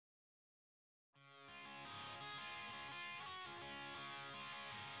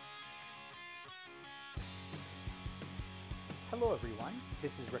Hello everyone,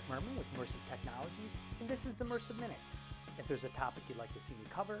 this is Rick Muermman with Mersive Technologies, and this is the Mersive Minute. If there's a topic you'd like to see me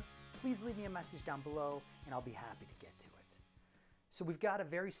cover, please leave me a message down below and I'll be happy to get to it. So we've got a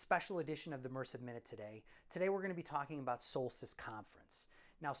very special edition of the Mersive Minute today. Today we're going to be talking about Solstice Conference.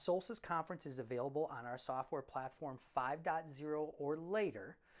 Now Solstice Conference is available on our software platform 5.0 or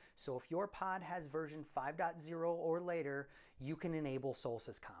later. So if your pod has version 5.0 or later, you can enable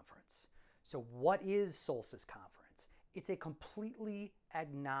Solstice Conference. So what is Solstice Conference? It's a completely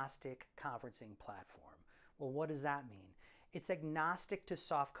agnostic conferencing platform. Well, what does that mean? It's agnostic to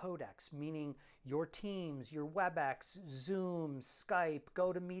soft codecs, meaning your Teams, your WebEx, Zoom, Skype,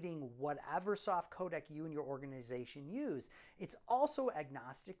 GoToMeeting, whatever soft codec you and your organization use. It's also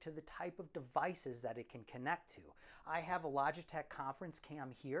agnostic to the type of devices that it can connect to. I have a Logitech conference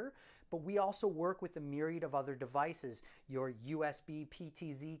cam here, but we also work with a myriad of other devices, your USB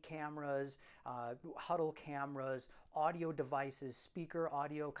PTZ cameras, huddle cameras, audio devices, speaker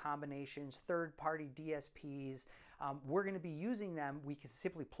audio combinations, third-party DSPs. We're going to be using them. We can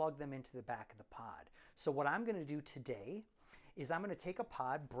simply plug them into the back of the pod. So what I'm going to do today is I'm going to take a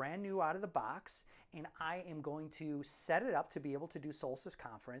pod brand new out of the box and I am going to set it up to be able to do Solstice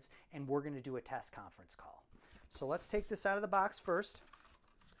Conference, and we're going to do a test conference call. So let's take this out of the box first.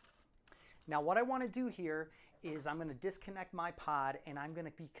 Now what I want to do here is I'm going to disconnect my pod and I'm going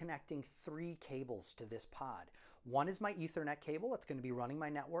to be connecting 3 cables to this pod. One is my Ethernet cable that's going to be running my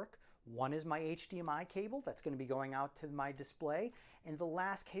network. One is my HDMI cable that's going to be going out to my display. And the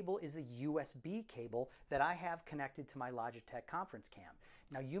last cable is a USB cable that I have connected to my Logitech conference cam.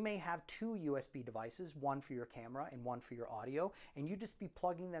 Now you may have 2 USB devices, one for your camera and one for your audio, and you just be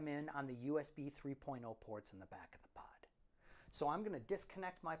plugging them in on the USB 3.0 ports in the back of the pod. So I'm going to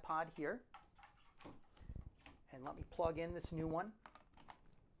disconnect my pod here and let me plug in this new one.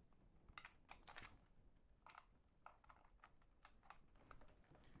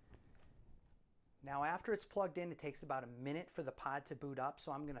 Now after it's plugged in, it takes about a minute for the pod to boot up,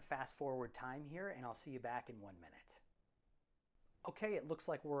 so I'm going to fast forward time here and I'll see you back in 1 minute. Okay, it looks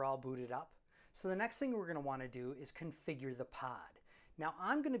like we're all booted up. So the next thing we're going to want to do is configure the pod. Now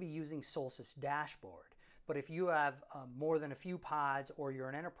I'm going to be using Solstice Dashboard, but if you have more than a few pods or you're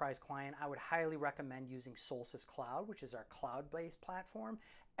an enterprise client, I would highly recommend using Solstice Cloud, which is our cloud-based platform.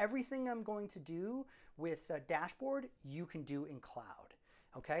 Everything I'm going to do with Dashboard, you can do in cloud.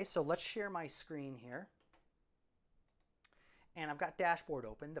 Okay, so let's share my screen here. And I've got Dashboard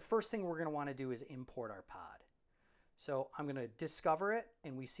open. The first thing we're going to want to do is import our pod. So I'm going to discover it,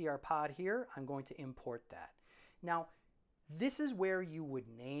 and we see our pod here. I'm going to import that. Now, this is where you would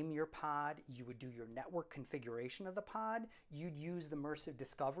name your pod, you would do your network configuration of the pod, you'd use the Mersive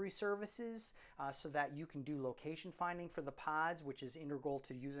Discovery services so that you can do location finding for the pods, which is integral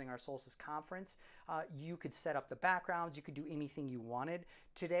to using our Solstice Conference. You could set up the backgrounds, you could do anything you wanted.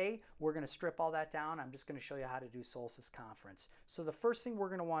 Today, we're going to strip all that down. I'm just going to show you how to do Solstice Conference. So the first thing we're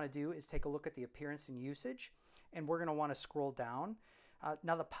going to want to do is take a look at the appearance and usage, and we're going to want to scroll down.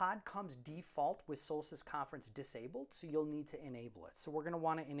 Now the pod comes default with Solstice Conference disabled, so you'll need to enable it. So we're going to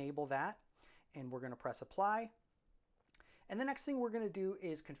want to enable that, and we're going to press apply. And the next thing we're going to do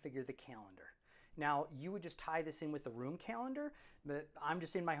is configure the calendar. Now you would just tie this in with the room calendar, but I'm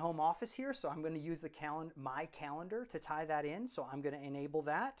just in my home office here, so I'm going to use the my calendar to tie that in. So I'm going to enable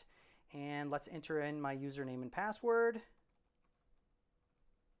that, and let's enter in my username and password.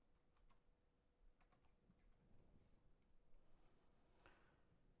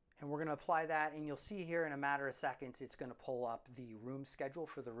 And we're going to apply that, and you'll see here in a matter of seconds it's going to pull up the room schedule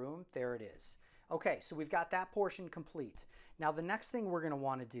for the room. There it is. Okay, so we've got that portion complete. Now the next thing we're going to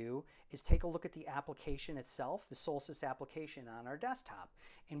want to do is take a look at the application itself, the Solstice application on our desktop.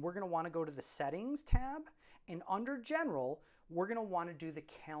 And we're going to want to go to the Settings tab, and under General, we're going to want to do the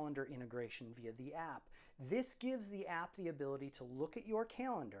calendar integration via the app. This gives the app the ability to look at your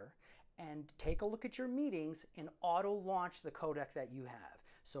calendar and take a look at your meetings and auto-launch the codec that you have.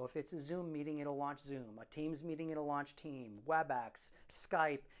 So if it's a Zoom meeting, it'll launch Zoom. A Teams meeting, it'll launch Team. WebEx,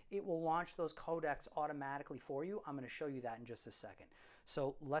 Skype, it will launch those codecs automatically for you. I'm going to show you that in just a second.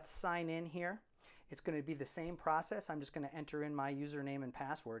 So let's sign in here. It's going to be the same process. I'm just going to enter in my username and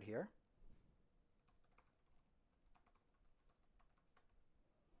password here.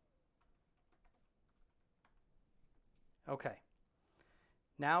 Okay.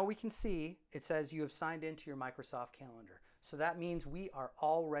 Now we can see it says you have signed into your Microsoft Calendar. So that means we are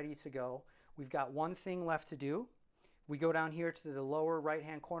all ready to go. We've got one thing left to do. We go down here to the lower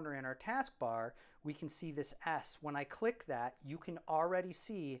right-hand corner in our taskbar. We can see this S. When I click that, you can already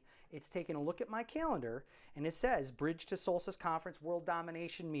see it's taking a look at my calendar, and it says Bridge to Solstice Conference World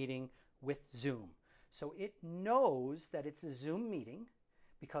Domination Meeting with Zoom. So it knows that it's a Zoom meeting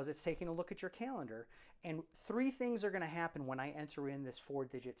because it's taking a look at your calendar. And three things are going to happen when I enter in this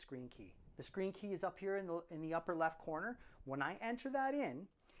 4-digit screen key. The screen key is up here in the upper left corner. When I enter that in,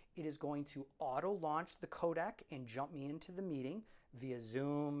 it is going to auto-launch the codec and jump me into the meeting via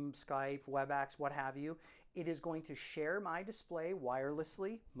Zoom, Skype, WebEx, what have you. It is going to share my display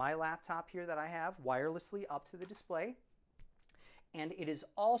wirelessly, my laptop here that I have, wirelessly up to the display. And it is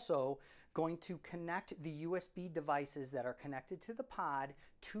also going to connect the USB devices that are connected to the pod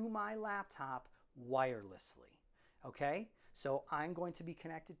to my laptop wirelessly. Okay? So I'm going to be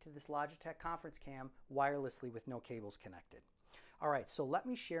connected to this Logitech conference cam wirelessly with no cables connected. All right, so let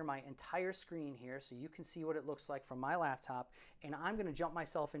me share my entire screen here so you can see what it looks like from my laptop, and I'm going to jump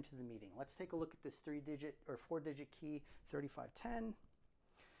myself into the meeting. Let's take a look at this 3-digit or 4-digit key, 3510.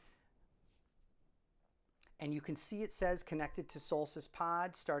 And you can see it says connected to Solstice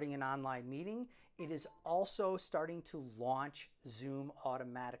Pod, starting an online meeting. It is also starting to launch Zoom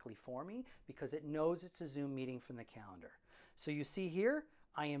automatically for me because it knows it's a Zoom meeting from the calendar. So you see here,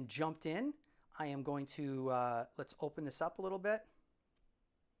 I am jumped in. I am going to, let's open this up a little bit.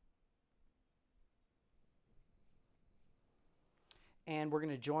 And we're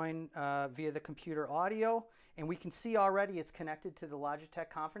going to join via the computer audio. And we can see already it's connected to the Logitech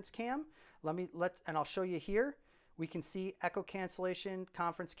conference cam. And I'll show you here. We can see echo cancellation,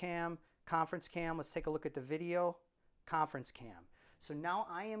 conference cam. Let's take a look at the video, conference cam. So now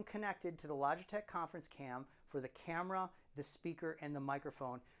I am connected to the Logitech conference cam for the camera, the speaker, and the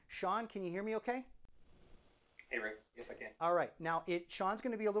microphone. Sean, can you hear me okay? Hey Rick, yes I can. All right, now Sean's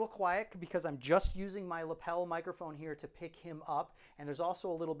going to be a little quiet because I'm just using my lapel microphone here to pick him up, and there's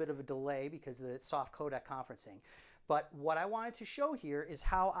also a little bit of a delay because of the soft codec conferencing. But what I wanted to show here is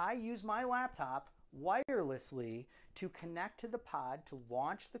how I use my laptop wirelessly to connect to the pod, to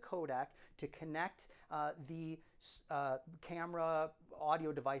launch the codec, to connect the camera,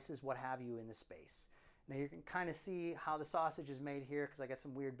 audio devices, what have you in the space. Now you can kind of see how the sausage is made here because I got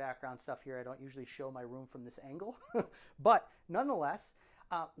some weird background stuff here. I don't usually show my room from this angle. But nonetheless,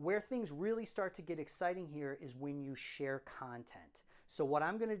 where things really start to get exciting here is when you share content. So what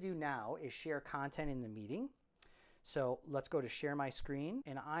I'm going to do now is share content in the meeting. So let's go to share my screen,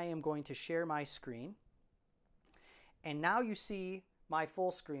 and I am going to share my screen. And now you see my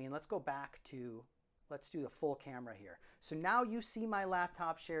full screen. Let's go back to, let's do the full camera here. So now you see my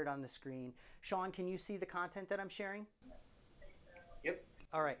laptop shared on the screen. Sean, can you see the content that I'm sharing? Yep.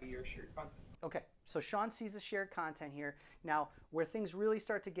 All right. Your shared content. Okay, so Sean sees the shared content here. Now, where things really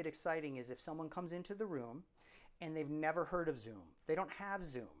start to get exciting is if someone comes into the room and they've never heard of Zoom, they don't have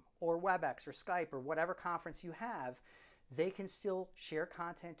Zoom or WebEx or Skype or whatever conference you have, they can still share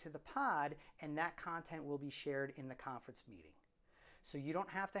content to the pod, and that content will be shared in the conference meeting. So you don't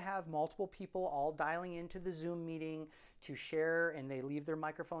have to have multiple people all dialing into the Zoom meeting to share, and they leave their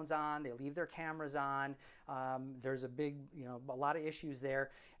microphones on, they leave their cameras on. There's a lot of issues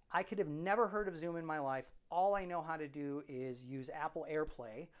there. I could have never heard of Zoom in my life. All I know how to do is use Apple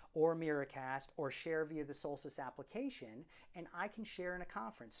AirPlay or Miracast or share via the Solstice application, and I can share in a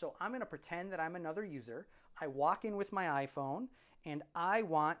conference. So I'm going to pretend that I'm another user. I walk in with my iPhone, and I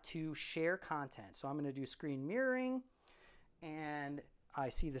want to share content. So I'm going to do screen mirroring, and I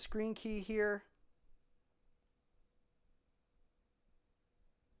see the screen key here.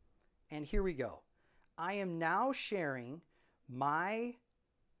 And here we go. I am now sharing my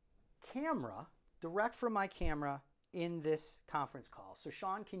camera, direct from my camera, in this conference call. So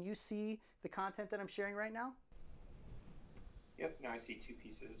Sean, can you see the content that I'm sharing right now? Yep, now I see two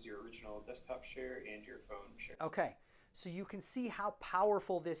pieces, your original desktop share and your phone share. Okay, so you can see how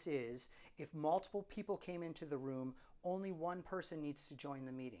powerful this is. If multiple people came into the room, only one person needs to join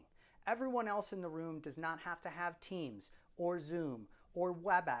the meeting. Everyone else in the room does not have to have Teams or Zoom or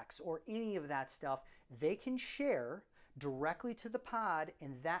WebEx or any of that stuff. They can share directly to the pod,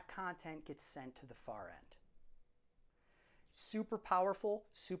 and that content gets sent to the far end. Super powerful,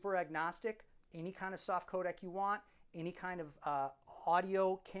 super agnostic, any kind of soft codec you want, any kind of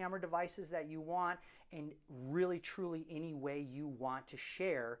audio camera devices that you want, and really truly any way you want to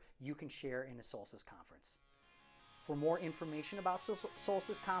share, you can share in a Solstice conference. For more information about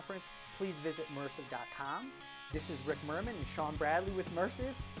Solstice Conference, please visit mersive.com. This is Rick Muermman and Sean Bradley with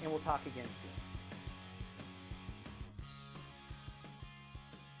Mersive, and we'll talk again soon.